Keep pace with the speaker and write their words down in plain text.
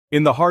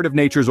In the heart of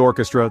nature's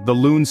orchestra, the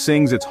loon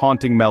sings its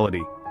haunting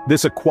melody.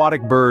 This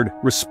aquatic bird,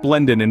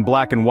 resplendent in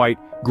black and white,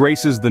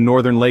 graces the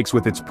northern lakes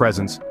with its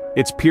presence.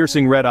 Its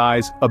piercing red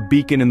eyes, a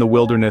beacon in the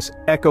wilderness,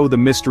 echo the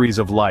mysteries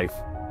of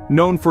life.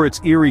 Known for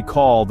its eerie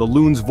call, the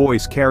loon's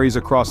voice carries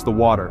across the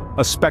water,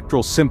 a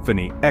spectral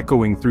symphony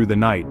echoing through the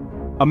night.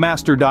 A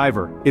master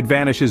diver, it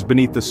vanishes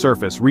beneath the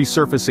surface,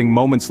 resurfacing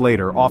moments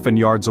later, often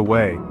yards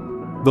away.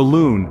 The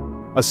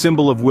loon, a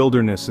symbol of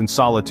wilderness and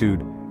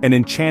solitude, an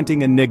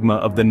enchanting enigma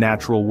of the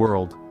natural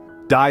world.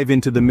 Dive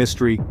into the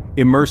mystery,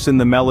 immerse in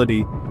the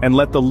melody, and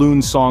let the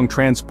loon song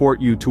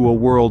transport you to a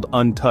world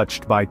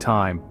untouched by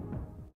time.